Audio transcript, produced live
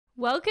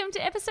Welcome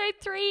to episode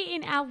 3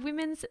 in our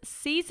Women's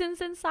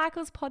Seasons and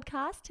Cycles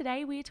podcast.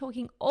 Today we are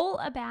talking all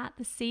about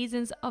the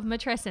seasons of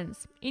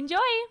matrescence. Enjoy!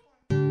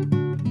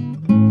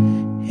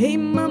 Hey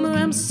mama,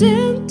 I'm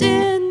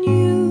sending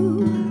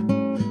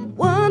you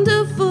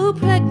wonderful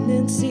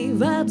pregnancy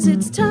vibes.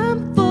 It's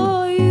time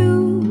for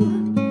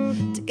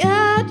you to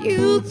guide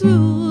you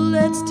through.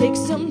 Let's take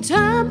some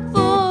time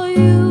for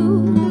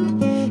you.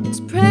 It's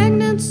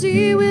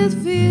pregnancy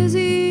with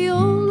Physio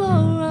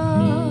Laura.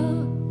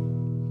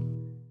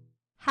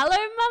 Hello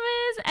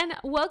mamas and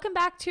welcome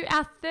back to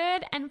our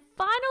third and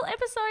final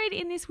episode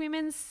in this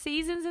Women's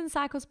Seasons and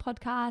Cycles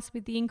podcast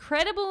with the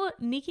incredible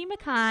Nikki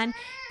McCann.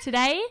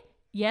 Today,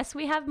 yes,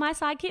 we have my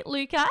sidekick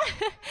Luca,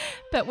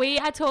 but we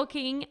are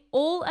talking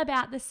all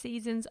about the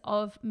seasons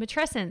of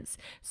matrescence.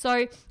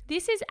 So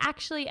this is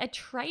actually a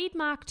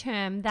trademark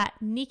term that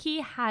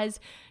Nikki has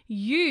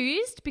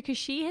used because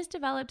she has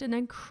developed an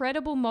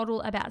incredible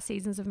model about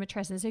seasons of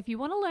matrescence. So if you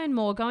want to learn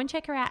more, go and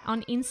check her out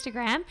on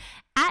Instagram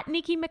at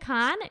Nikki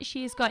McCann.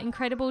 She has got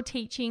incredible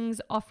teachings,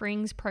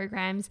 offerings,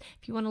 programs.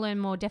 If you want to learn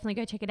more, definitely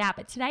go check it out.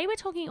 But today we're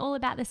talking all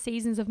about the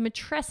seasons of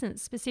matrescence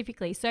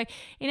specifically. So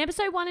in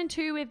episode 1 and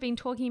 2, we've been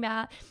talking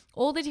about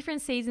all the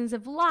different seasons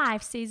of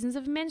life, seasons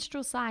of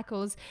menstrual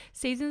cycles,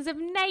 seasons of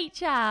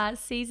nature,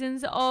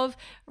 seasons of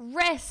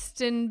rest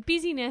and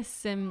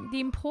busyness and the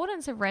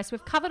importance of rest.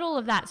 We've covered all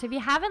of that. So if you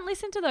haven't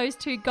listened to those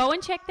two, go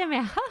and check them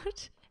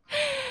out.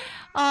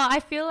 I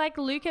feel like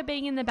Luca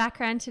being in the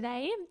background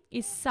today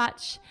is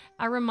such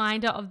a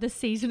reminder of the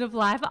season of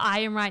life I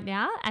am right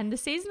now. And the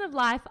season of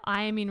life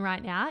I am in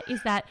right now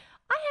is that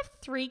I have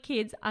 3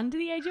 kids under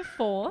the age of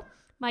 4.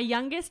 My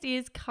youngest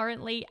is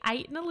currently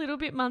 8 and a little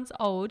bit months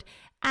old,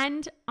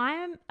 and I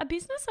am a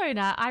business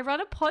owner. I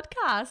run a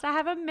podcast. I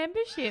have a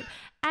membership,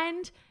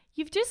 and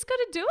you've just got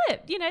to do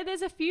it. You know,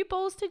 there's a few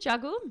balls to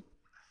juggle.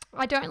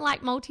 I don't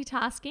like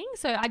multitasking,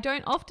 so I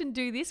don't often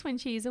do this when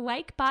she is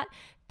awake, but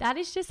that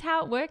is just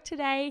how it worked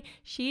today.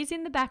 She's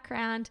in the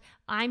background.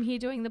 I'm here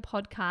doing the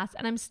podcast,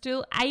 and I'm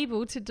still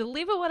able to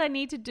deliver what I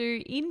need to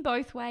do in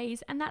both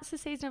ways, and that's the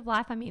season of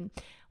life I'm in.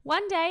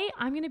 One day,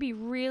 I'm going to be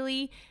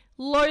really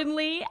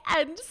lonely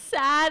and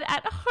sad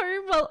at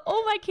home while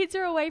all my kids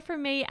are away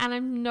from me, and I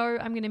know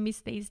I'm going to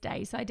miss these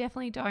days. So I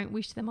definitely don't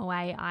wish them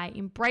away. I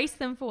embrace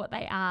them for what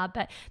they are,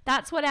 but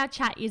that's what our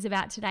chat is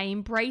about today,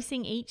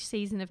 embracing each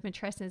season of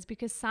matrescence,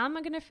 because some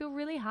are going to feel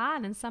really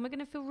hard and some are going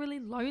to feel really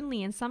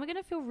lonely and some are going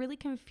to feel really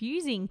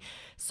confusing.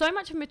 So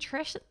much of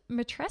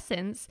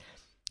matrescence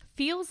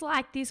feels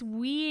like this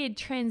weird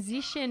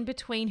transition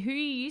between who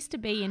you used to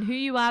be and who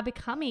you are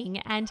becoming,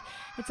 and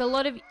it's a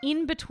lot of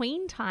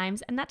in-between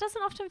times, and that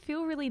doesn't often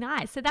feel really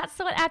nice. So that's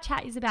what our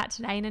chat is about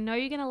today, and I know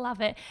you're going to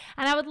love it,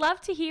 and I would love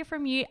to hear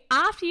from you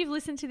after you've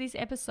listened to this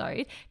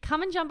episode.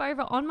 Come and jump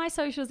over on my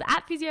socials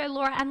at Physio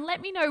Laura and let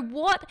me know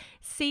what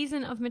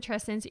season of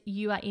matrescence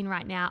you are in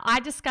right now. I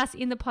discuss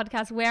in the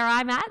podcast where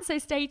I'm at, so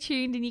stay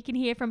tuned and you can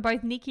hear from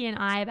both Nikki and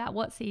I about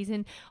what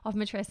season of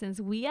matrescence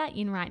we are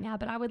in right now,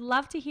 but I would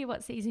love to hear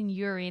what season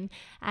you're in,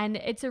 and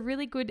it's a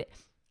really good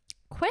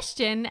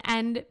question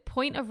and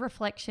point of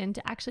reflection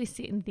to actually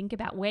sit and think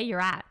about where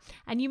you're at,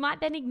 and you might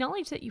then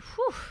acknowledge that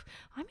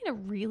I'm in a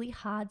really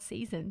hard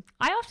season.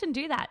 I often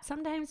do that.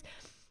 Sometimes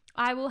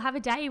I will have a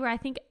day where I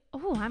think,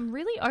 I'm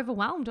really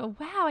overwhelmed, or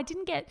wow, I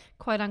didn't get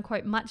quote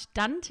unquote much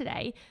done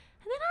today,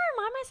 and then I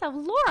remind myself,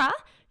 Laura,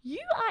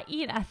 you are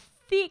in a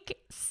thick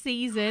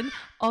season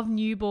of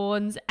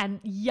newborns and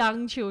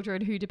young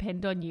children who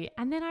depend on you.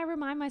 And then I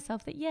remind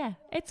myself that,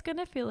 it's going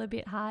to feel a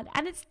bit hard,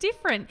 and it's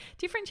different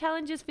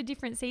challenges for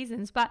different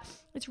seasons, but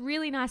it's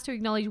really nice to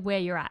acknowledge where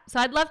you're at. So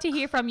I'd love to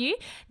hear from you.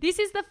 This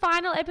is the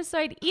final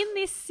episode in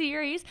this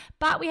series,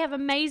 but we have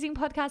amazing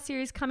podcast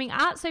series coming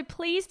up. So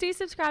please do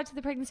subscribe to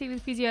the Pregnancy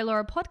with Physio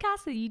Laura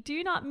podcast so you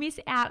do not miss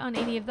out on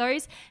any of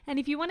those. And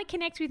if you want to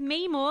connect with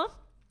me more,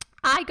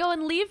 I go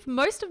and live.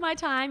 Most of my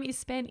time is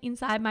spent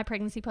inside my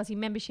Pregnancy Posse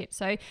membership.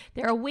 So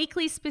there are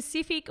weekly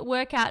specific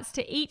workouts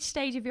to each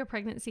stage of your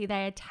pregnancy.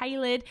 They are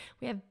tailored.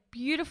 We have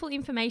beautiful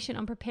information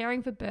on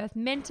preparing for birth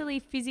mentally,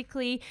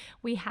 physically.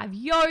 We have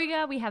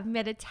yoga, we have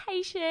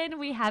meditation,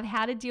 we have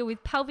how to deal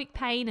with pelvic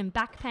pain and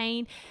back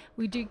pain.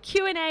 We do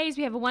Q&As,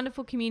 we have a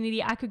wonderful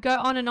community. I could go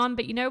on,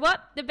 but you know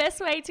what? The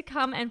best way to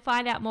come and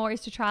find out more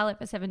is to trial it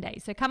for 7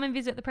 days. So come and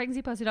visit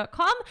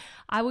thepregnancyposse.com.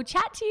 I will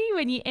chat to you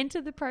when you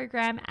enter the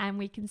program and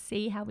we can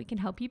see how we can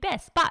help you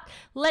best. But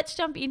let's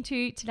jump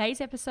into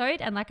today's episode.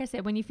 And like I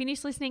said, when you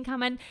finish listening,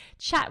 come and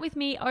chat with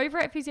me over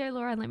at Physio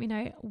Laura and let me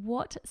know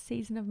what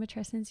season of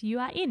matrescence you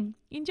are in.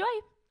 Enjoy.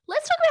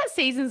 Let's talk about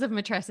seasons of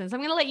matrescence. I'm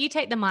going to let you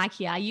take the mic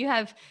here. You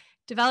have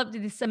developed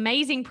this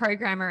amazing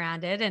program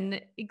around it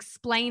and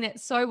explain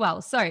it so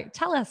well. So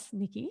tell us,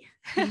 Nikki,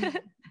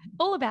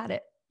 all about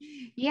it.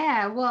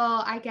 Yeah,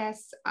 well, I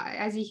guess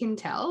as you can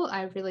tell,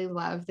 I really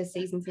love the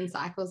seasons and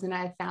cycles, and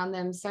I found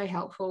them so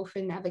helpful for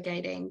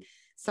navigating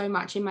so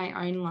much in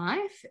my own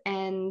life.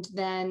 And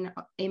then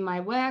in my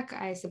work,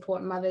 I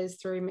support mothers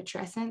through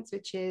matrescence,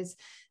 which is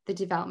the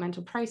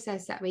developmental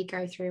process that we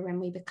go through when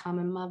we become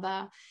a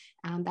mother.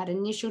 that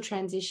initial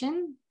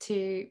transition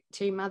to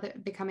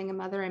becoming a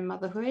mother and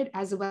motherhood,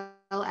 as well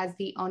as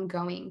the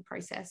ongoing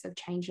process of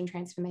change and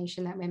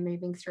transformation that we're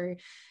moving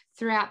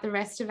throughout the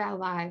rest of our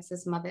lives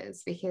as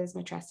mothers, because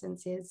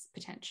matrescence is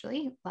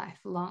potentially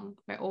lifelong.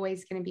 We're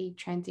always going to be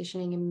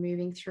transitioning and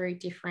moving through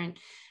different,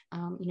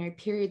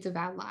 periods of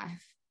our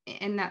life.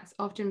 And that's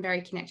often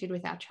very connected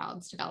with our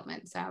child's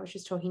development. So I was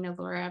just talking to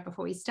Laura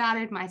before we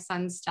started. My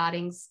son's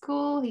starting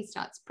school. He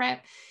starts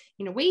prep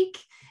in a week.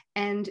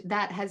 And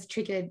that has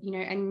triggered,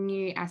 a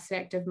new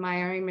aspect of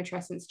my own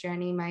matrescence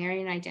journey, my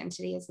own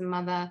identity as a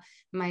mother,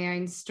 my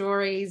own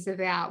stories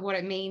about what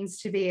it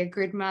means to be a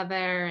good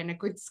mother and a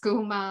good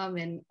school mom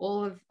and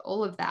all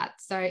of that.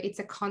 So it's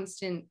a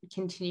constant,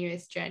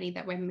 continuous journey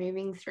that we're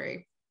moving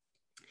through.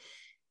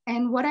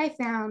 And what I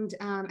found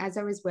as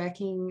I was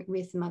working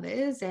with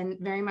mothers, and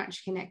very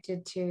much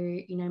connected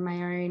to,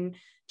 my own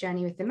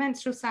journey with the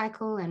menstrual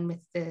cycle and with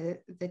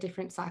the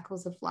different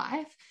cycles of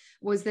life,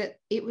 was that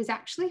it was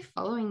actually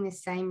following the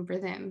same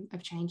rhythm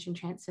of change and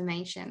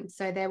transformation.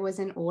 So there was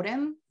an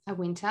autumn, a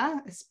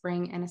winter, a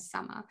spring, and a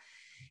summer.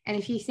 And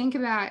if you think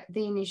about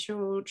the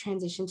initial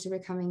transition to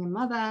becoming a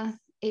mother,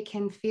 it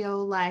can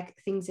feel like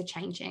things are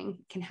changing,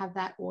 it can have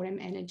that autumn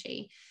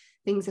energy.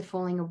 Things are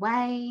falling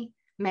away.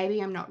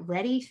 Maybe I'm not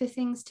ready for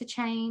things to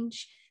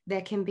change.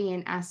 There can be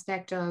an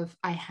aspect of,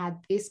 I had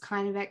this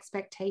kind of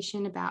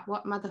expectation about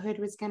what motherhood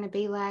was going to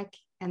be like,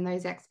 and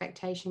those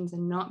expectations are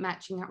not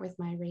matching up with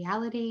my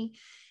reality,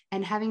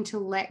 and having to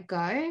let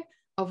go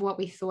of what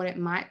we thought it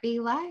might be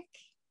like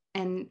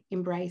and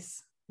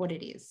embrace what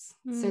it is.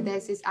 So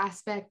there's this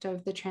aspect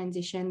of the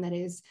transition that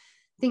is,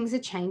 things are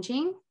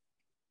changing.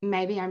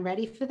 Maybe I'm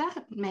ready for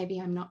that. Maybe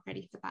I'm not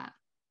ready for that.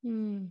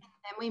 And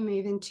then we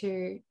move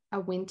into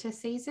a winter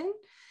season.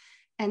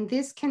 And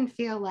this can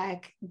feel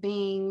like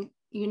you're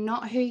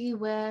not who you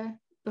were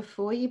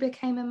before you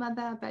became a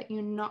mother, but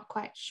you're not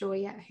quite sure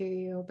yet who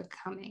you're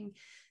becoming.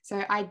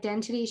 So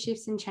identity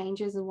shifts and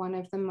changes are one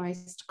of the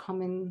most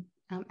common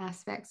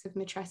aspects of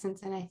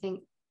matrescence, and I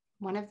think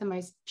one of the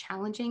most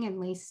challenging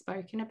and least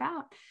spoken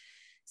about.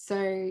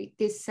 So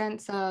this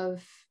sense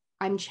of,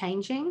 I'm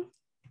changing,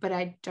 but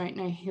I don't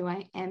know who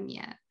I am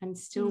yet. I'm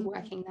still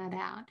working that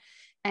out,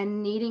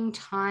 and needing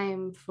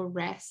time for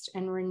rest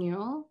and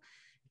renewal,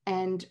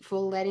 and for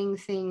letting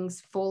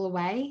things fall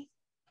away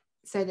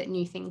so that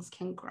new things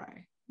can grow.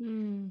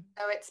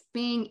 So it's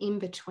being in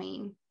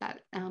between.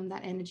 That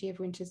energy of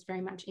winter is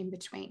very much in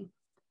between.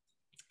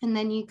 And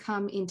then you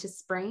come into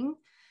spring,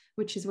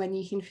 which is when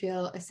you can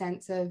feel a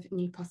sense of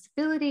new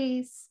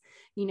possibilities.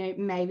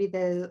 Maybe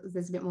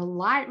there's a bit more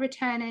light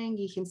returning.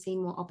 You can see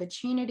more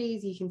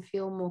opportunities. You can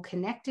feel more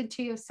connected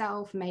to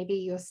yourself. Maybe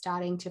you're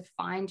starting to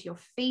find your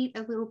feet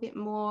a little bit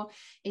more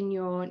in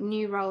your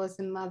new role as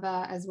a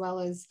mother, as well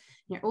as,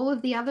 all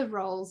of the other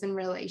roles and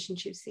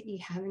relationships that you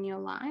have in your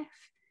life.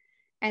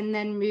 And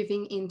then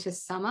moving into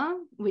summer,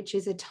 which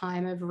is a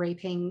time of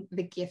reaping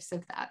the gifts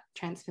of that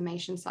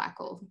transformation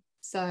cycle.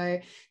 So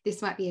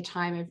this might be a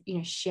time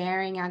of,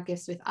 sharing our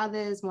gifts with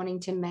others, wanting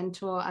to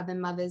mentor other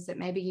mothers, that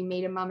maybe you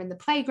meet a mum in the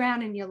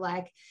playground and you're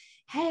like,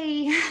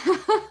 hey,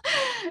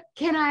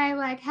 can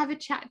I have a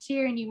chat to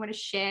you? And you want to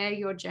share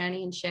your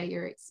journey and share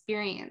your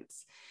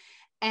experience.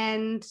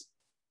 And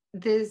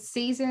the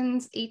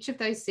seasons, each of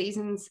those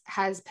seasons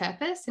has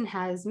purpose and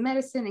has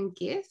medicine and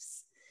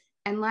gifts.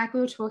 And like we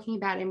were talking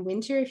about in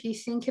winter, if you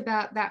think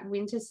about that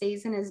winter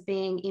season as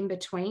being in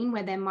between,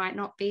 where there might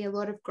not be a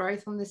lot of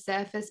growth on the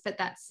surface, but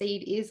that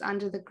seed is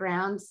under the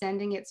ground,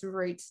 sending its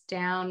roots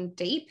down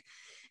deep.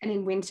 And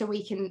in winter,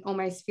 we can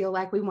almost feel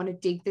like we want to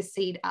dig the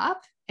seed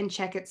up and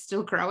check it's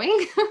still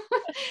growing.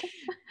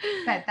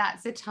 But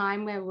that's a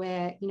time where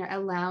we're,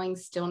 allowing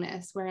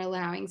stillness, we're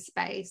allowing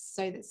space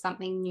so that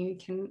something new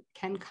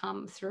can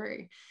come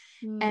through.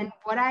 And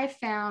what I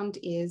found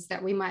is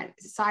that we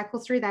might cycle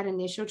through that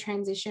initial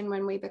transition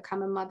when we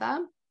become a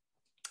mother,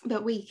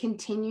 but we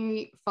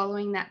continue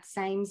following that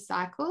same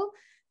cycle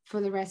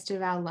for the rest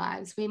of our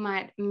lives. We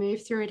might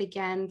move through it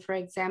again, for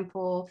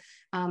example,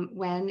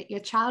 when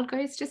your child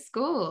goes to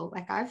school.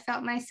 I've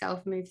felt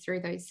myself move through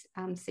those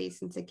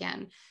seasons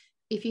again.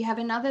 If you have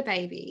another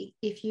baby,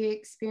 if you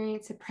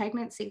experience a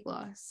pregnancy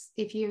loss,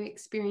 if you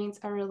experience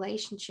a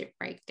relationship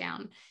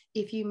breakdown,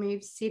 if you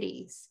move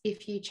cities,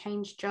 if you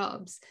change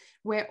jobs,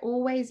 we're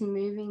always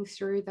moving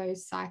through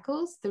those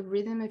cycles. The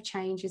rhythm of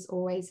change is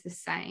always the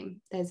same.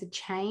 There's a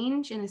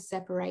change and a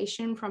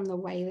separation from the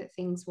way that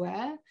things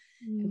were.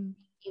 In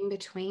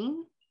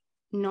between,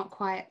 not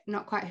quite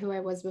who I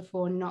was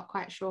before, not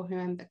quite sure who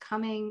I'm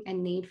becoming, a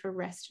need for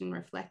rest and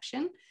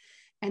reflection.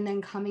 And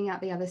then coming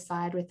out the other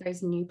side with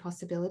those new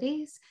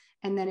possibilities.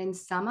 And then in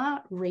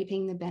summer,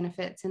 reaping the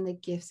benefits and the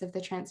gifts of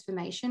the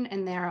transformation.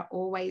 And there are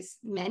always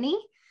many.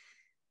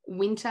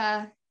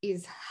 Winter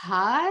is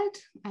hard.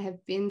 I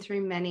have been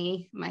through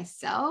many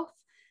myself,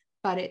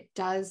 but it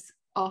does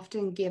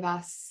often give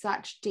us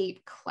such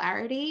deep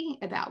clarity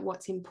about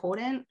what's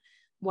important,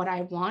 what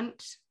I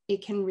want.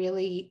 It can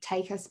really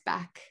take us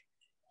back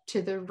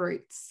to the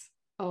roots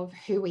of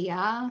who we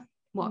are,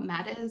 what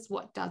matters,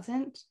 what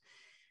doesn't.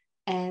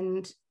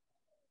 And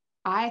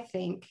I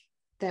think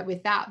that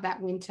without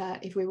that winter,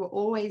 if we were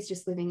always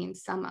just living in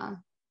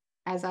summer,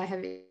 as I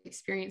have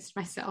experienced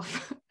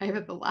myself over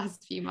the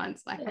last few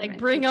months, like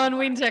bring on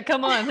winter,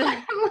 come on.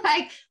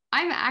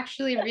 I'm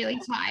actually really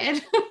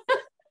tired.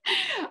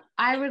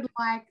 I would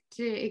like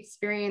to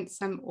experience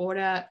some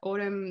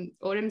autumn,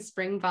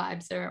 spring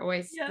vibes are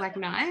always like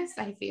nice,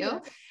 I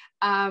feel.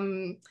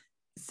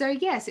 So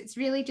yes, it's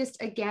really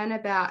just again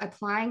about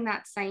applying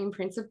that same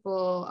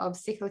principle of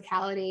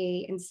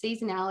cyclicality and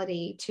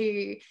seasonality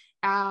to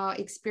our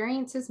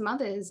experience as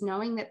mothers,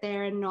 knowing that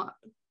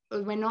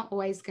we're not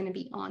always going to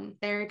be on.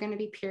 There are going to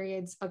be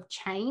periods of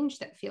change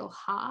that feel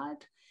hard,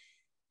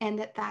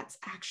 and that's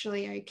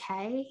actually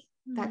okay.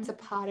 That's a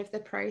part of the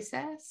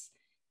process.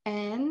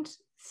 And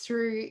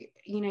through,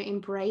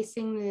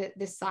 embracing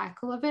the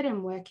cycle of it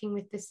and working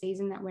with the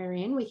season that we're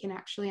in, we can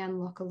actually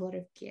unlock a lot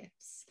of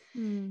gifts.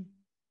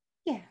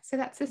 Yeah, so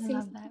that's the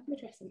season of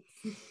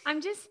Matrescence. I'm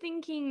just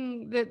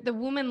thinking that the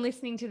woman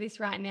listening to this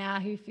right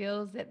now who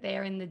feels that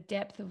they're in the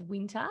depth of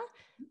winter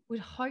would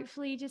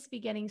hopefully just be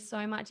getting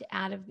so much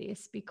out of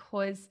this,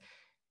 because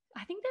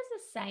I think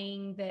there's a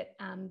saying that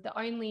the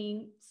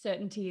only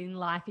certainty in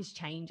life is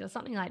change or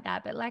something like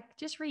that. But like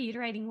just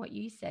reiterating what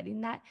you said,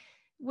 in that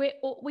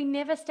we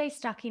never stay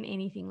stuck in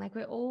anything. Like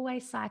we're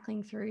always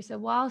cycling through. So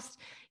whilst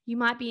you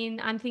might be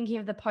I'm thinking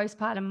of the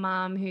postpartum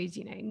mom who's,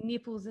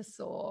 nipples are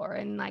sore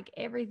and like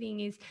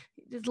everything is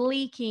just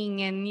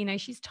leaking and,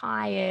 she's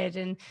tired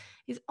and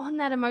is on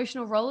that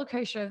emotional roller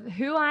coaster of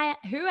who am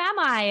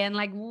I? And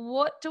like,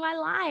 what do I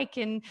like?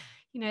 And,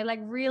 like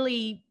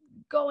really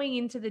going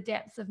into the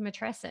depths of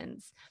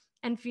matrescence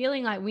and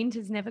feeling like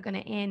winter's never going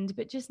to end,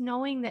 but just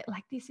knowing that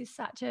like this is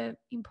such a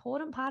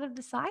important part of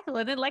the cycle,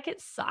 and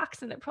it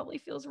sucks and it probably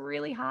feels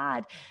really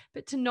hard,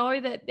 but to know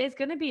that there's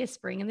going to be a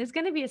spring and there's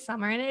going to be a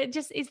summer, and it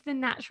just is the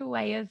natural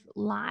way of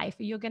life.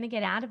 You're going to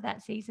get out of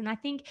that season. I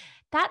think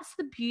that's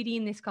the beauty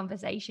in this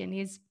conversation,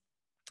 is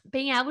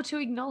being able to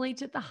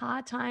acknowledge that the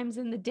hard times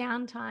and the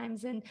down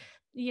times and,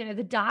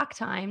 the dark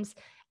times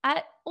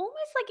are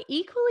almost like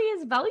equally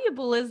as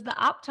valuable as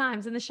the up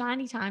times and the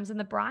shiny times and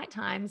the bright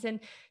times. And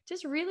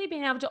just really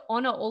being able to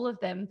honor all of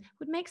them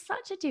would make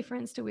such a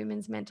difference to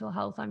women's mental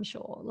health, I'm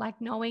sure.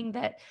 Like knowing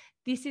that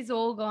this is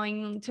all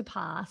going to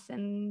pass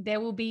and there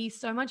will be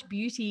so much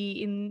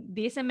beauty in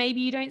this. And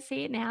maybe you don't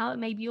see it now.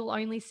 Maybe you'll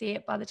only see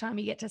it by the time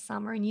you get to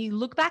summer and you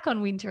look back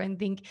on winter and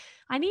think,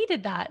 I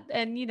needed that.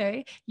 And,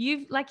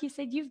 you've, like you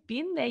said, you've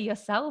been there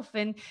yourself,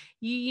 and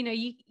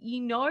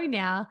you know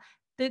now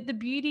the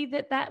beauty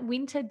that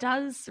winter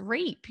does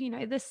reap,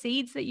 the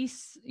seeds that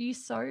you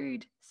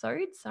sown,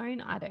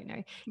 I don't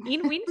know,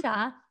 in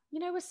winter,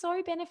 were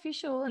so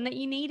beneficial, and that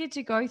you needed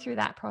to go through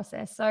that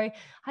process. So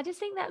I just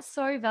think that's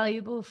so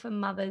valuable for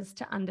mothers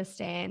to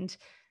understand,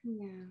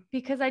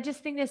 because I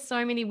just think there's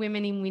so many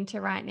women in winter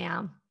right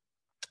now.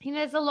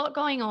 There's a lot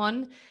going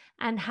on,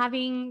 and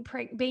being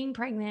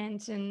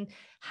pregnant and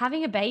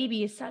having a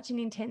baby is such an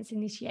intense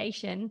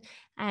initiation.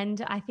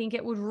 And I think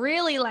it would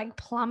really like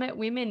plummet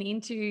women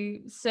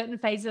into certain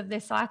phases of their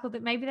cycle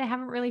that maybe they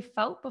haven't really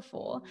felt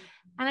before.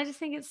 And I just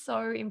think it's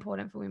so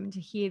important for women to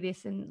hear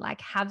this and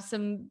like have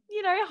some,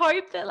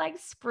 hope that like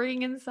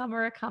spring and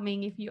summer are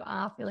coming if you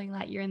are feeling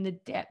like you're in the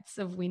depths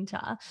of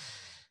winter.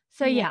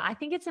 So yeah, I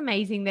think it's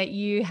amazing that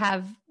you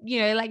have,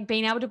 like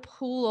been able to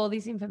pull all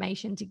this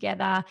information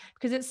together,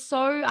 because it's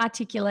so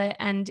articulate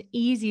and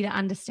easy to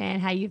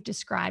understand how you've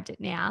described it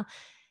now,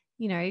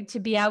 to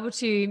be able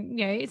to,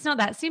 it's not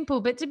that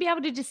simple, but to be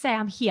able to just say,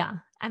 I'm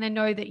here and I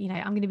know that,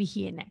 I'm going to be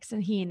here next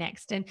and here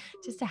next, and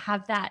just to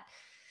have that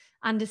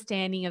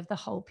understanding of the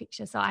whole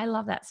picture. So I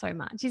love that so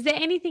much. Is there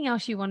anything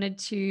else you wanted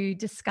to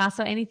discuss,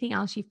 or anything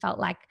else you felt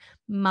like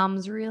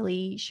mums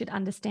really should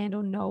understand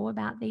or know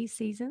about these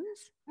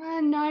seasons?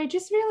 No,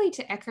 just really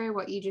to echo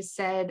what you just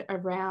said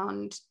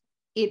around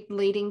it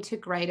leading to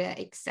greater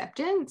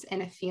acceptance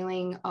and a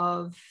feeling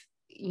of,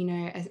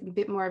 a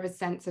bit more of a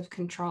sense of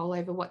control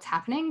over what's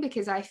happening.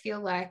 Because I feel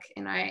like,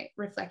 and I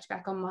reflect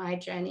back on my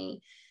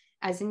journey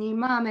as a new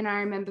mum, and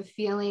I remember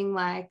feeling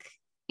like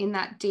in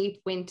that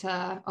deep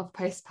winter of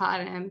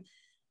postpartum,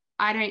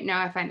 I don't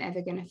know if I'm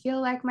ever going to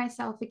feel like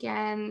myself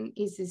again.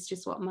 Is this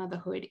just what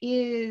motherhood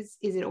is?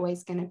 Is it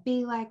always going to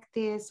be like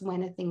this?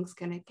 When are things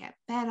going to get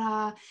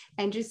better?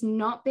 And just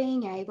not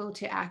being able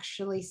to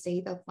actually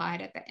see the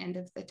light at the end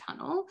of the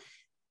tunnel.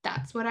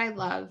 That's what I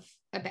love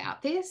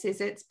about this,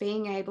 is it's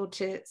being able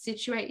to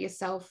situate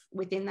yourself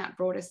within that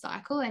broader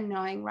cycle and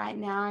knowing right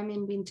now I'm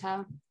in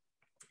winter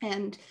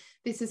and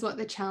this is what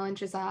the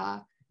challenges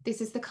are. This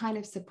is the kind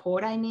of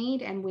support I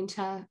need. And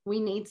winter,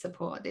 we need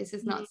support. This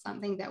is not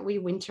something that we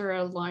winter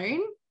alone.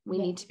 We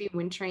need to be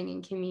wintering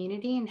in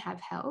community and have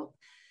help,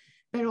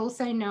 but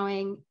also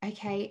knowing,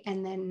 okay,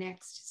 and then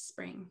next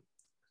spring,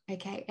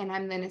 okay, and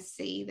I'm going to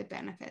see the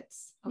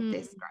benefits of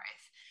this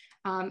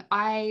growth.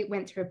 I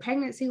went through a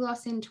pregnancy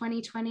loss in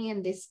 2020,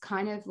 and this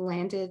kind of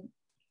landed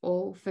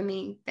all for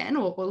me then,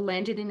 or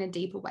landed in a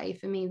deeper way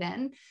for me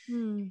then,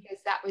 because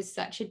that was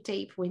such a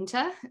deep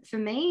winter for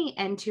me.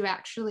 And to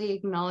actually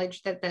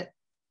acknowledge that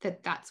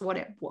that's what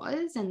it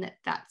was, and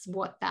that's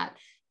what that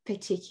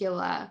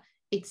particular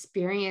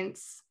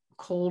experience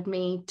called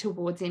me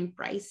towards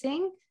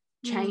embracing,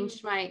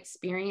 changed my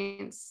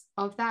experience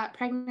of that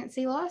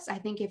pregnancy loss. I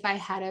think if I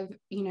had have,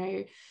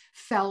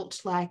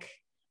 felt like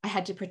I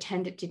had to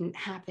pretend it didn't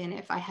happen,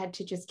 if I had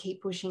to just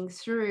keep pushing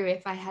through,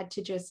 if I had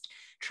to just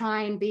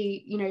try and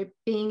be,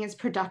 being as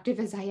productive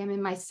as I am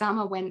in my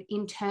summer, when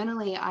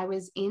internally I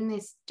was in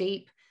this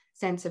deep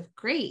sense of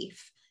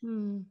grief,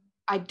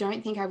 I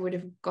don't think I would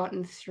have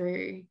gotten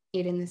through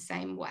it in the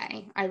same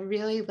way. I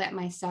really let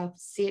myself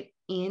sit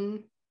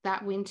in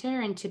that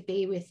winter and to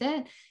be with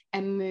it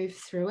and move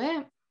through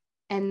it.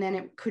 And then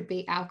it could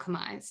be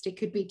alchemized. It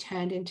could be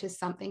turned into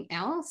something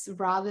else,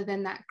 rather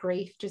than that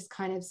grief just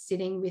kind of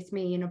sitting with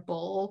me in a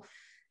ball,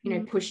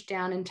 pushed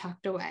down and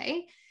tucked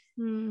away.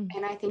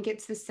 And I think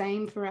it's the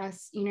same for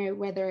us,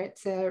 whether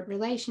it's a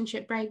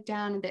relationship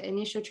breakdown, the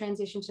initial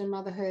transition to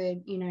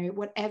motherhood,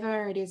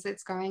 whatever it is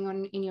that's going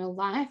on in your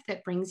life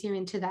that brings you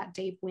into that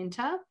deep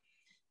winter,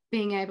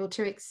 being able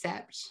to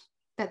accept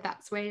that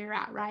that's where you're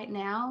at right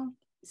now,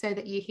 so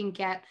that you can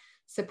get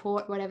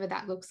support, whatever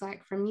that looks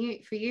like for you,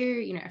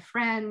 a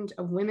friend,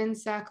 a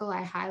women's circle,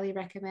 I highly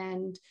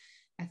recommend,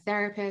 a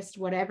therapist,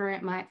 whatever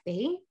it might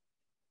be,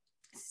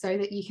 so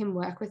that you can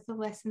work with the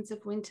lessons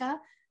of winter,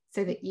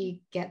 so that you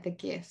get the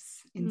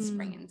gifts in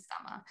spring and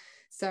summer.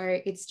 So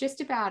it's just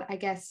about, I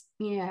guess,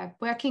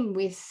 working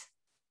with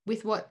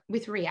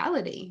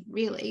reality,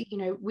 really,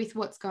 with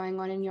what's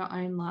going on in your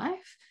own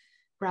life,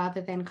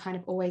 rather than kind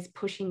of always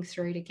pushing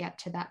through to get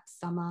to that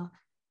summer.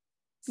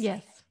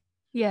 Yes.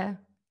 Yeah.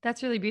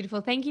 That's really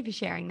beautiful. Thank you for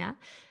sharing that.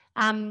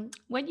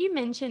 When you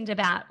mentioned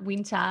about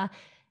winter,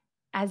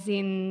 as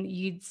in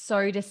you'd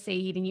sowed a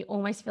seed and you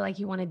almost feel like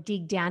you want to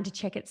dig down to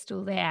check it's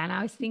still there. And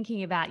I was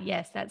thinking about,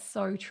 yes, that's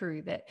so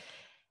true, that,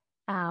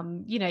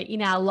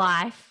 in our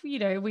life,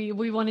 we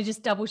want to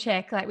just double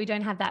check, like we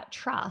don't have that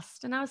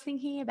trust. And I was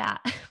thinking about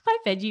my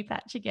veggie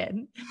patch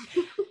again.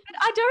 But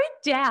I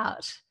don't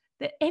doubt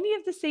that any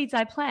of the seeds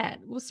I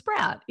plant will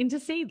sprout into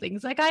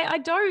seedlings. Like I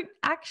don't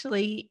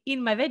actually,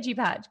 in my veggie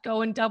patch,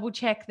 go and double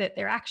check that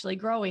they're actually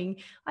growing.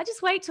 I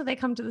just wait till they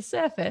come to the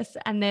surface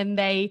and then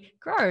they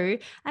grow. And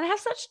I have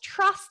such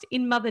trust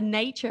in Mother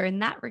Nature in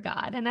that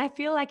regard. And I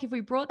feel like if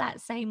we brought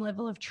that same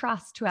level of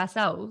trust to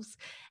ourselves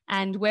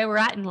and where we're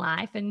at in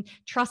life, and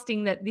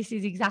trusting that this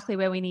is exactly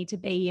where we need to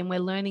be, and we're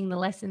learning the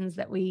lessons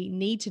that we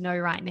need to know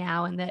right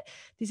now, and that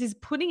this is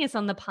putting us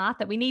on the path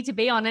that we need to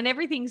be on, and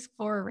everything's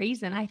for a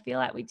reason, I feel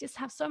like we just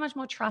have so much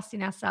more trust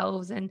in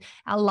ourselves and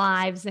our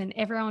lives, and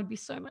everyone would be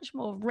so much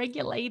more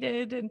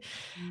regulated. And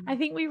I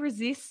think we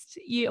resist,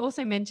 you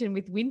also mentioned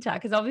with winter,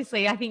 because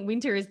obviously I think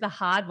winter is the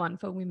hard one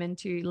for women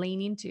to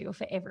lean into, or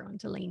for everyone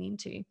to lean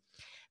into.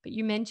 But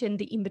you mentioned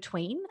the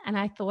in-between, and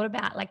I thought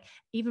about, like,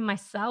 even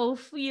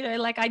myself,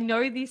 like I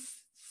know this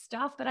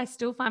stuff, but I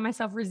still find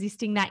myself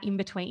resisting that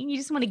in-between. You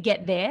just want to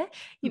get there,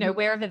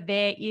 wherever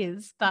there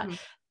is. But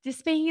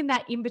just being in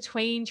that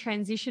in-between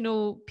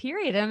transitional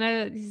period. I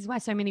know this is why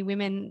so many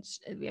women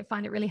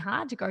find it really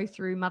hard to go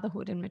through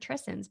motherhood and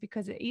matrescence,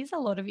 because it is a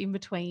lot of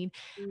in-between,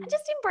 and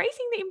just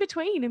embracing the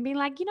in-between and being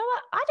like, you know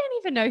what, I don't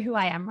even know who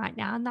I am right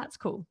now. And that's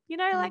cool.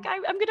 Like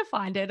I'm going to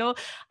find it, or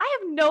I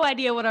have no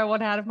idea what I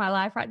want out of my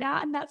life right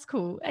now. And that's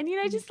cool. And,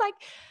 just like,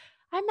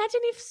 I imagine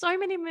if so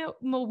many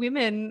more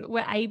women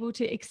were able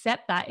to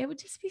accept that, it would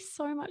just be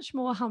so much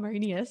more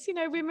harmonious.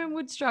 Women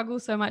would struggle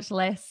so much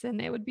less,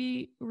 and it would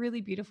be really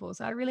beautiful.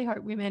 So I really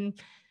hope women,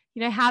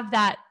 have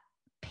that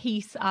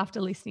peace after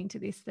listening to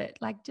this,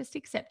 that like just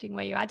accepting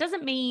where you are. It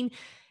doesn't mean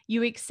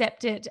you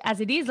accept it as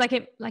it is.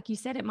 Like you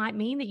said, it might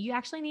mean that you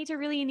actually need to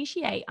really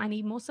initiate. I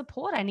need more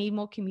support. I need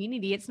more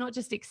community. It's not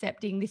just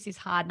accepting this is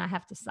hard and I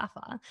have to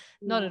suffer.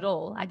 Not at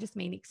all. I just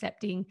mean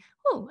accepting,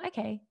 oh,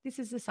 okay, this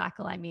is the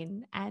cycle I'm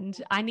in,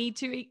 and I need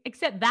to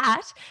accept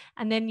that,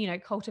 and then,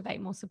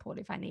 cultivate more support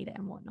if I need it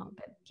and whatnot.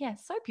 But yeah,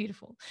 so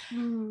beautiful. I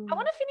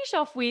want to finish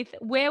off with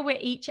where we're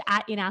each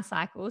at in our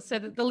cycles, so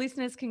that the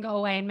listeners can go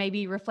away and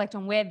maybe reflect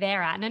on where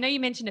they're at. And I know you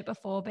mentioned it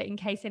before, but in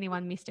case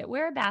anyone missed it,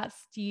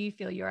 whereabouts do you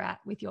feel you're at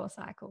with your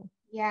cycle?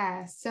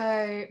 Yeah,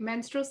 so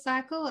menstrual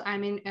cycle,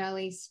 I'm in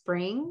early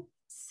spring.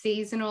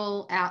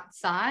 Seasonal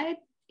outside,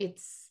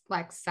 it's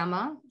like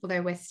summer,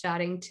 although we're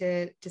starting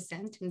to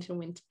descend into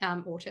winter,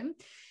 autumn.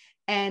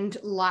 And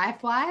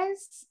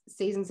life-wise,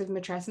 seasons of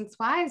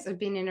matrescence-wise, I've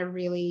been in a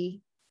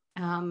really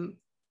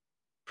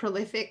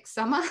prolific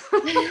summer.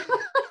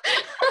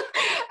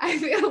 I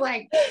feel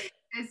like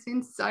there's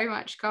been so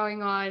much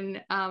going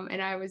on,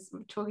 and I was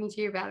talking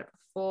to you about it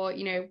before.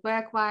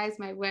 Work-wise,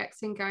 my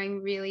work's been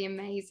going really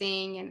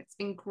amazing, and it's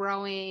been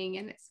growing,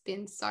 and it's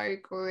been so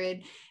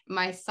good.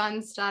 My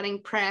son's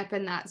starting prep,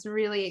 and that's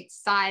really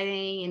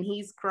exciting, and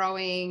he's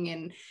growing,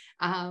 and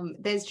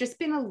there's just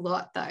been a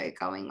lot though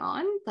going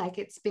on. Like,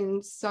 it's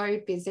been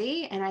so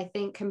busy, and I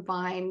think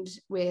combined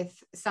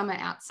with summer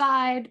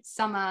outside,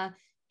 summer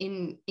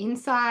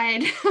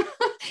inside,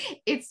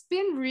 it's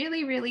been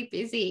really, really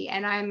busy,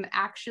 and I'm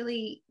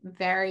actually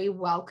very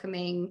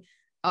welcoming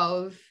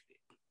of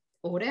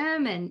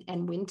autumn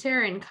and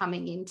winter and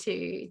coming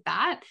into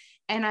that.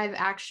 And I've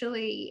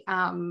actually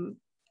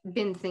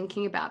been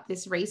thinking about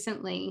this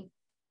recently,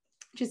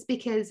 just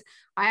because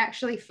I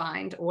actually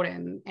find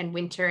autumn and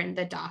winter and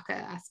the darker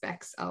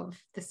aspects of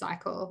the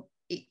cycle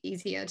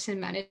easier to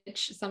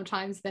manage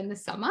sometimes than the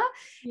summer.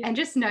 Yeah. And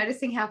just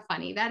noticing how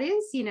funny that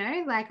is, you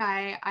know, like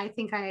I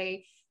think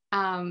I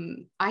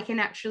can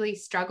actually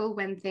struggle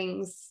when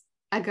things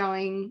are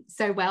going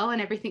so well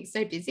and everything's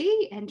so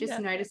busy, and just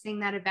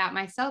noticing that about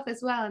myself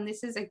as well. And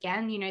this is,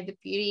 again, you know, the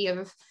beauty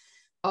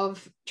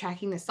of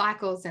tracking the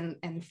cycles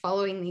and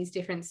following these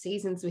different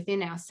seasons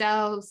within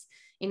ourselves,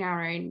 in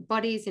our own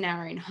bodies, in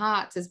our own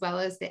hearts, as well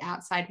as the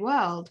outside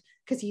world,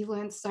 because you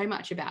learn so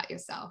much about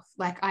yourself.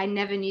 Like, I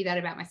never knew that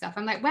about myself.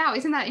 I'm like, wow,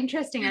 isn't that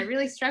interesting? I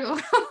really struggle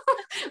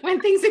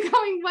when things are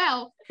going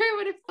well. Who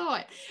would have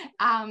thought?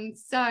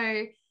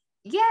 So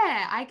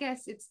yeah, I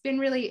guess it's been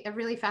really a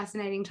really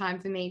fascinating time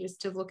for me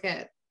just to look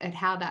at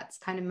how that's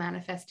kind of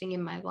manifesting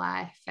in my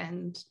life.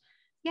 And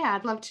yeah,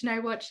 I'd love to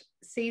know what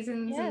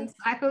seasons and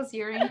cycles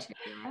you're into.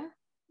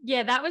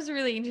 Yeah, that was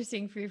really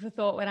interesting food for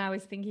thought when I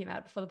was thinking about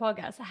it before the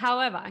podcast.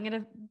 However, I'm going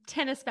to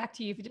tennis back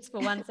to you for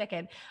 1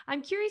 second.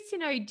 I'm curious to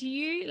know, do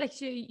you, like,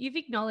 you've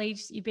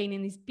acknowledged you've been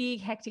in this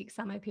big hectic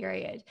summer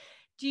period.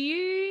 Do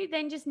you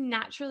then just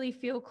naturally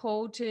feel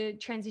called to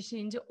transition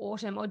into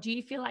autumn, or do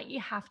you feel like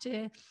you have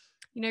to,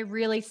 you know,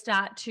 really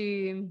start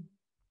to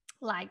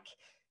like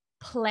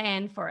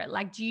plan for it?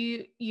 Like, do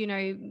you, you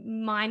know,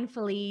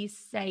 mindfully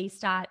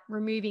start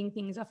removing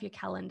things off your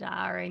calendar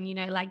and, you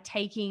know, like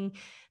taking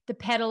the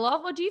pedal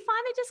off, or do you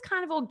find it just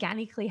kind of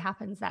organically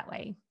happens that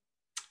way?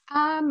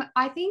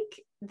 I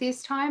think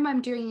this time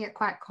I'm doing it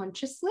quite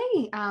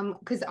consciously,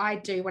 because I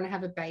do want to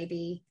have a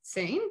baby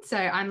soon. So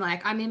I'm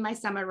like, I'm in my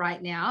summer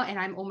right now, and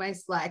I'm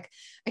almost like,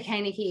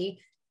 okay,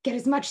 Nikki, get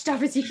as much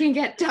stuff as you can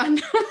get done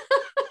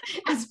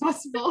as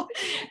possible,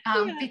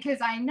 because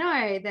I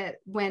know that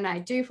when I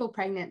do fall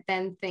pregnant,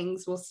 then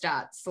things will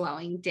start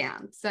slowing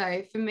down.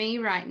 So for me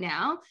right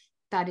now,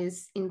 that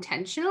is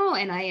intentional,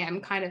 and I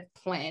am kind of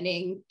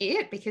planning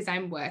it because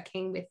I'm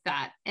working with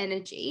that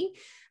energy.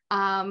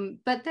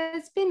 But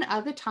there's been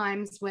other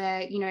times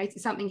where, you know,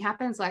 something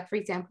happens, like, for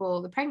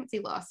example, the pregnancy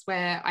loss,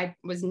 where I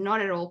was not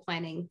at all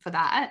planning for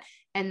that.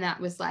 And that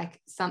was like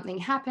something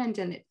happened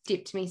and it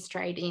dipped me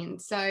straight in.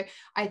 So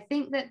I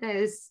think that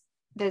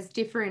there's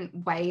different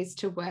ways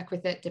to work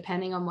with it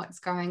depending on what's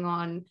going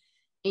on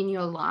in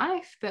your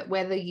life, but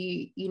whether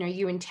you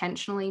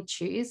intentionally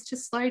choose to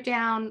slow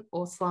down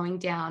or slowing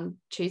down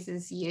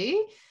chooses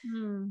you.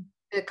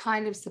 The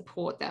kind of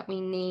support that we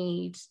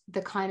need,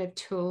 the kind of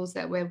tools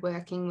that we're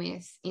working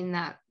with in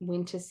that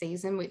winter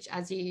season, which,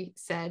 as you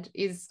said,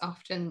 is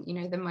often, you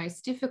know, the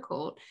most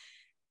difficult,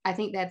 I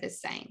think they're the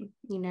same,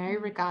 you know,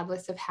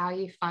 regardless of how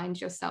you find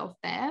yourself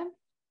there.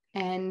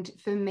 And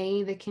for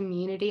me, the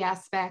community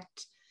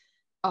aspect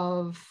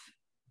of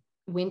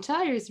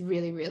winter is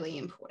really, really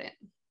important.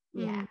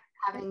 Yeah,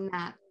 having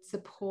that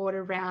support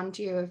around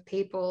you of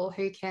people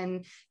who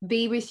can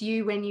be with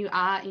you when you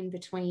are in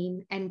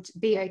between and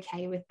be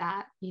okay with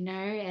that, you know,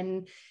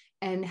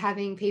 and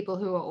having people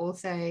who are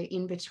also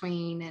in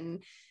between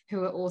and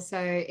who are also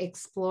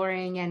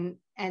exploring,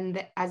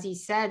 and as you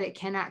said, it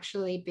can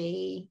actually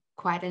be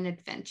quite an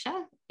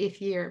adventure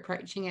if you're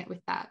approaching it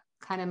with that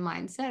kind of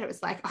mindset. It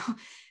was like, oh,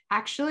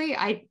 actually,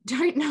 I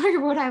don't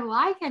know what I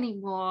like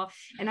anymore.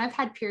 And I've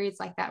had periods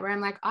like that where I'm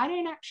like, I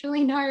don't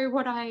actually know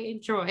what I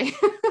enjoy.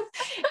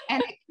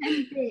 And it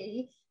can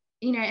be,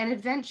 you know, an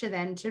adventure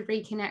then to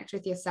reconnect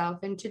with yourself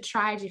and to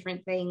try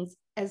different things,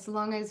 as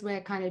long as we're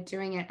kind of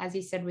doing it, as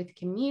you said, with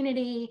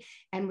community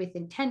and with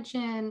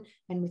intention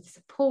and with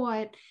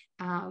support,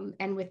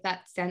 and with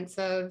that sense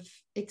of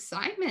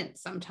excitement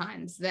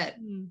sometimes that,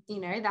 you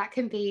know, that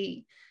can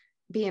be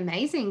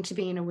amazing to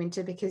be in a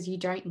winter, because you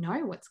don't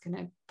know what's going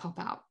to pop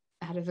up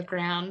out of the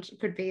ground. It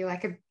could be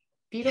like a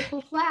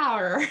beautiful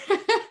flower,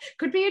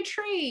 could be a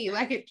tree,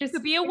 like it just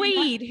could be a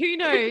weed, who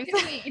knows.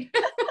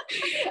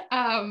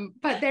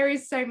 But there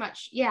is so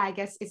much, I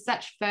guess it's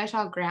such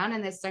fertile ground,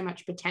 and there's so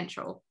much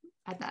potential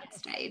at that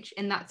stage.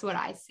 And that's what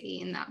I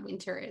see in that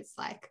winter, is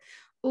like,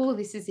 oh,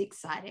 this is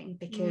exciting,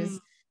 because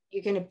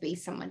you're going to be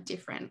someone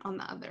different on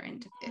the other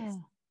end of this.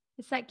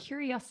 It's that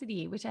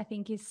curiosity, which I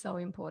think is so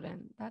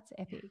important. That's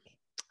epic.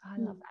 I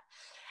love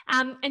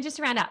that. And just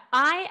to round up,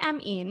 I am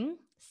in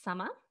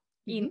summer,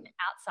 in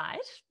outside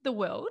the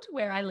world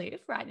where I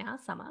live right now,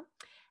 summer.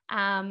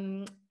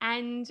 And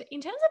in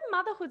terms of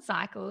motherhood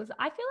cycles,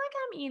 I feel like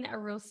I'm in a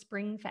real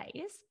spring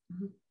phase,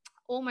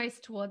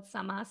 almost towards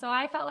summer. So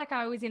I felt like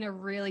I was in a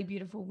really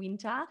beautiful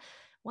winter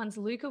once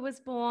Luca was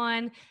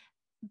born.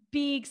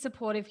 Big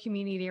supportive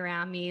community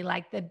around me,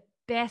 like the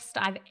best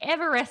I've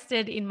ever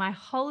rested in my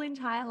whole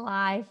entire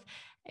life.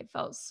 It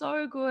felt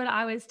so good.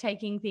 I was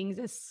taking things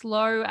as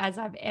slow as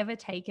I've ever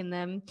taken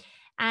them.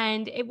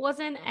 And it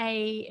wasn't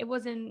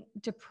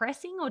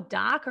depressing or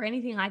dark or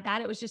anything like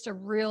that. It was just a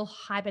real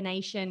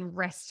hibernation,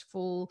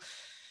 restful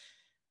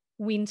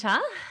winter.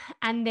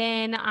 And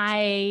then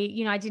I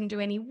didn't do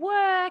any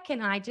work,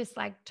 and I just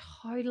like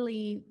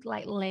totally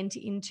like lent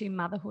into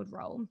motherhood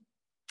role,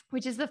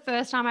 which is the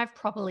first time I've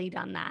properly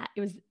done that.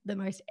 It was the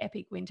most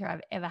epic winter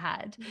I've ever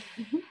had.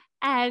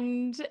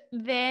 And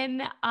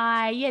then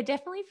I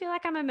definitely feel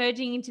like I'm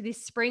emerging into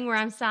this spring where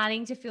I'm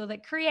starting to feel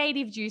that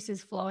creative juice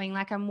is flowing.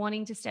 Like I'm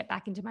wanting to step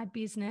back into my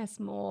business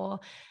more.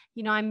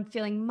 I'm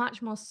feeling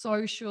much more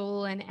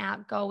social and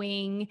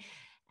outgoing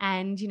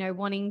and,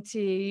 wanting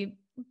to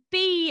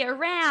be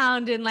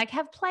around and like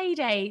have play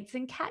dates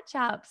and catch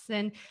ups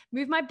and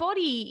move my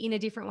body in a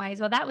different way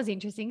as well. That was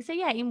interesting. So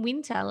yeah, in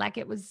winter, like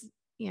it was,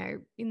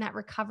 in that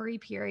recovery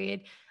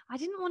period, I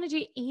didn't want to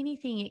do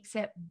anything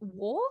except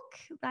walk.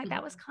 Like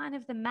that was kind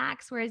of the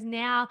max. Whereas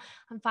now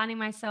I'm finding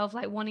myself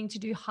like wanting to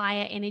do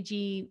higher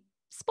energy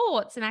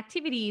sports and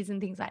activities and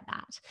things like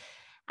that.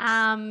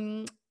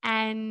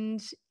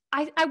 And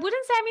I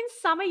wouldn't say I'm in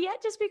summer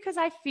yet, just because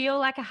I feel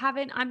like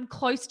I'm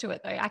close to it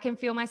though. I can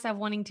feel myself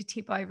wanting to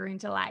tip over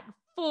into like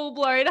full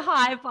blown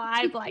high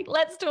vibe, like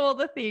let's do all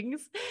the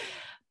things.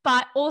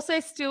 But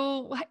also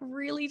still like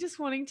really just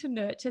wanting to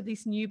nurture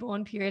this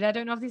newborn period. I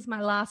don't know if this is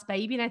my last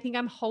baby, and I think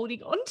I'm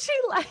holding on to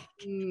like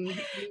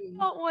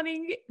not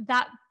wanting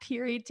that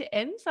period to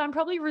end. So I'm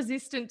probably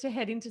resistant to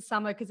head into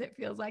summer because it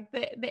feels like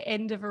the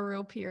end of a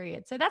real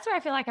period. So that's where I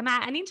feel like I'm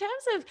at. And in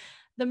terms of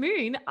the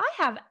moon, I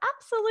have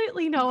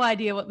absolutely no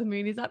idea what the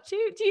moon is up to.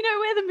 Do you know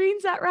where the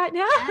moon's at right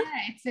now?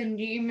 Yeah, it's a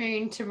new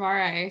moon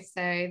tomorrow. So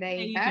there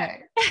you go.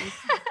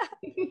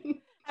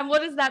 And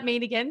what does that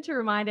mean again, to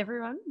remind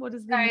everyone? What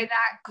is that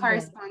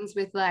corresponds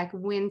with like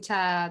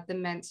winter, the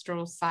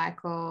menstrual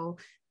cycle,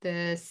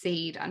 the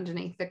seed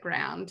underneath the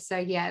ground. So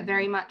yeah,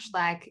 very much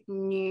like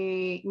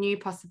new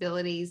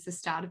possibilities, the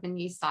start of a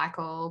new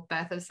cycle,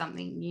 birth of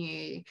something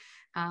new,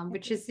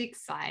 which is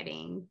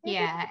exciting.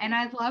 Yeah. And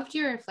I loved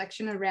your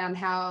reflection around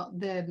how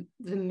the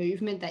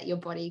movement that your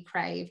body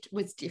craved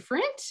was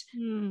different.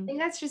 I think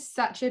that's just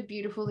such a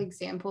beautiful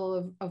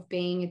example of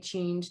being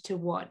attuned to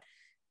what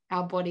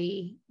our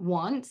body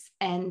wants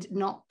and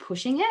not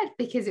pushing it,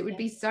 because it would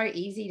be so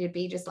easy to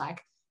be just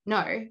like,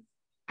 no,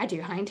 I do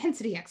high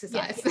intensity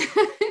exercise,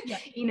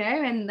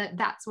 and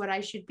that's what I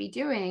should be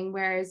doing.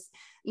 Whereas,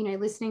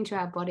 listening to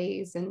our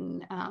bodies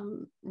and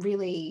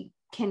really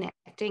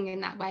connecting in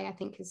that way, I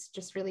think is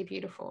just really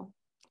beautiful.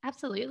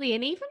 Absolutely.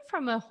 And even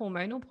from a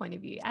hormonal point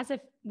of view, as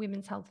a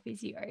women's health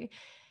physio,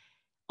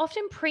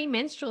 often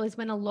premenstrual is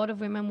when a lot of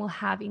women will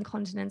have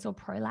incontinence or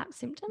prolapse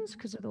symptoms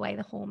because of the way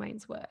the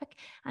hormones work.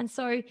 And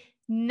so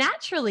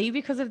naturally,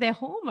 because of their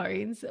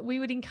hormones, we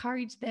would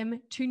encourage them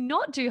to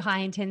not do high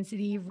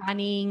intensity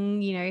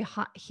running,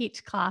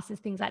 HIIT classes,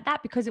 things like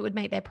that, because it would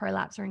make their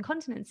prolapse or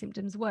incontinence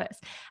symptoms worse.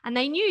 And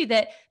they knew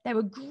that they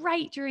were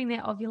great during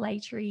their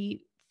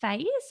ovulatory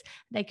phase.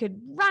 They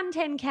could run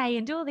 10K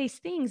and do all these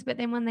things. But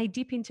then when they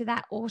dip into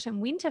that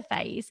autumn winter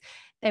phase,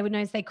 they would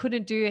notice they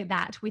couldn't do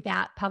that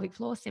without pelvic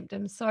floor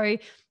symptoms. So,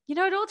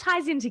 it all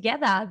ties in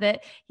together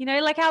that,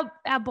 like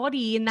our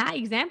body in that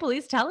example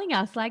is telling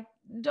us like,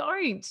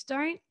 don't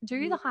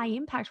do the high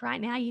impact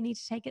right now. You need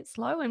to take it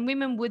slow. And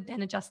women would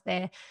then adjust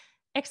their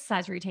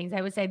exercise routines.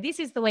 They would say, this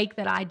is the week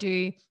that I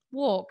do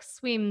walks,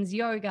 swims,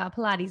 yoga,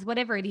 Pilates,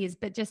 whatever it is,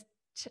 but just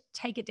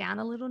take it down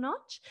a little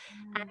notch,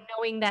 and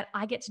knowing that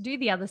I get to do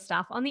the other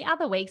stuff on the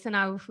other weeks and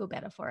I will feel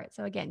better for it.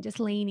 So again, just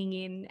leaning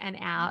in and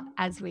out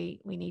as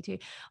we need to.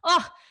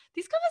 Oh,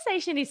 this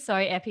conversation is so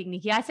epic,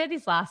 Nikki. I said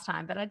this last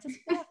time, but I just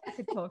feel like I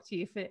could talk to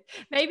you for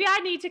maybe I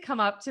need to come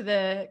up to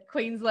the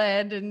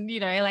Queensland and,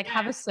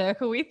 have a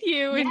circle with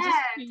you and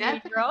just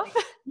definitely. Off.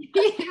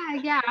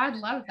 Yeah, I'd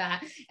love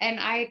that. And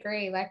I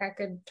agree. Like I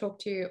could talk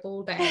to you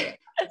all day.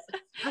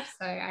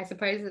 So I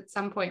suppose at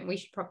some point we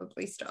should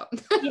probably stop.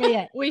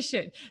 Yeah, we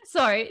should.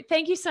 So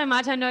thank you so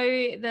much. I know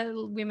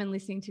the women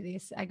listening to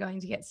this are going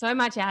to get so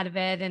much out of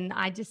it. And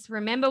I just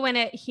remember when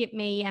it hit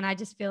me, and I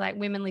just feel like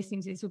women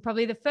listening to this were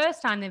probably the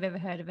first time they've ever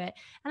heard of it.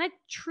 And I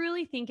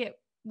truly think it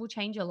will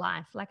change your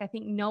life. Like I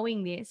think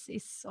knowing this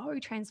is so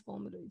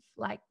transformative,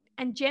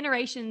 and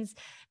generations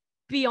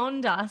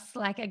beyond us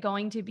are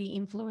going to be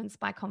influenced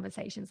by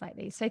conversations like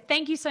these. So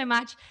thank you so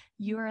much.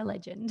 You are a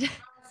legend.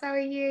 So are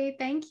you.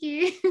 Thank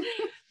you.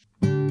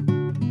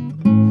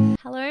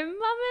 Hello,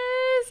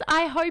 mamas.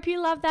 I hope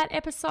you loved that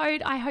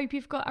episode. I hope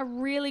you've got a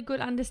really good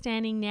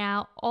understanding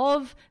now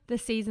of the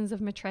seasons of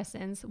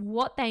matrescence,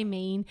 what they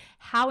mean,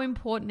 how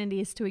important it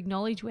is to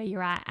acknowledge where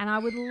you're at. And I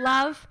would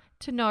love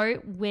to know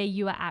where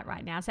you are at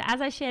right now. So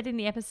as I shared in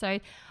the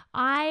episode,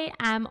 I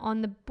am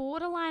on the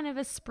borderline of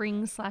a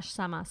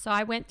spring/summer. So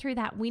I went through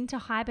that winter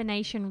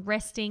hibernation,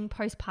 resting,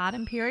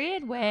 postpartum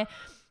period where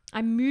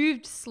I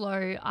moved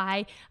slow.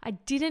 I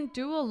didn't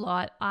do a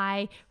lot.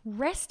 I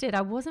rested.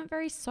 I wasn't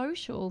very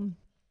social.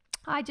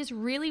 I just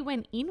really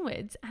went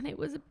inwards, and it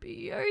was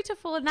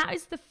beautiful. And that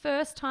was the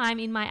first time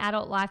in my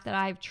adult life that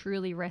I've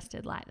truly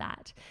rested like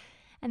that.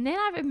 And then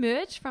I've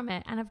emerged from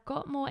it and I've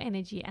got more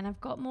energy and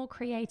I've got more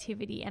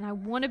creativity and I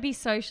want to be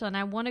social and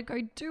I want to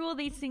go do all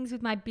these things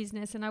with my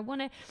business and I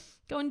want to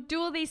go and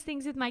do all these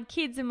things with my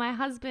kids and my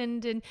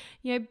husband and,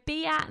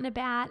 be out and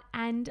about.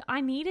 And I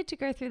needed to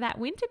go through that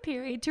winter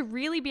period to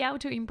really be able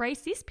to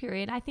embrace this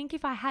period. I think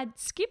if I had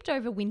skipped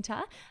over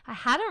winter, I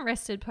hadn't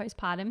rested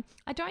postpartum,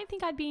 I don't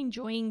think I'd be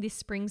enjoying this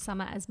spring,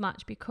 summer as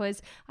much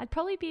because I'd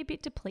probably be a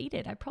bit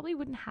depleted. I probably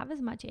wouldn't have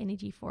as much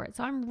energy for it.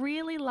 So I'm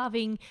really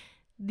loving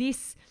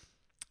this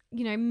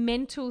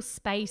mental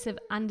space of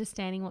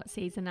understanding what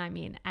season I'm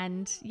in.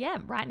 And yeah,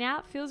 right now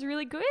it feels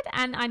really good.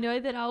 And I know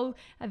that I'll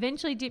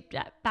eventually dip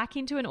back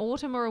into an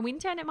autumn or a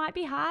winter and it might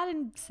be hard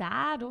and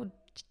sad or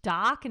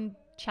dark and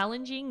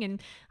challenging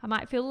and I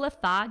might feel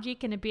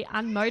lethargic and a bit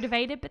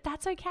unmotivated, but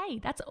that's okay.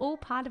 That's all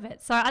part of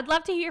it. So I'd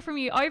love to hear from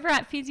you over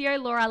at Physio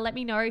Laura. Let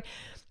me know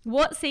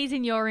what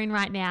season you're in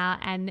right now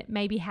and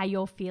maybe how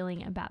you're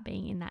feeling about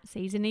being in that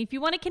season. If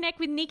you want to connect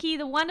with Nikki,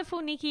 the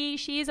wonderful Nikki,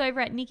 she is over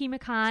at Nikki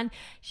McCann.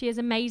 She has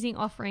amazing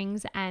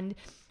offerings and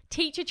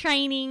teacher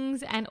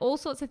trainings and all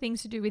sorts of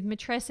things to do with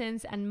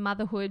matrescence and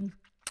motherhood.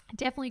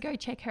 Definitely go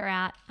check her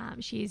out.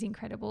 She is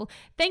incredible.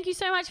 Thank you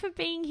so much for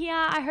being here.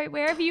 I hope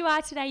wherever you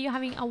are today, you're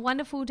having a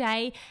wonderful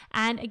day.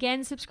 And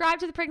again, subscribe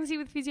to the Pregnancy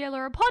with Physio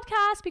Laura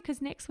podcast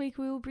because next week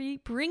we will be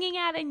bringing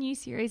out a new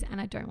series and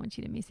I don't want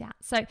you to miss out.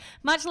 So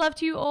much love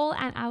to you all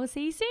and I will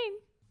see you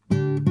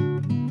soon.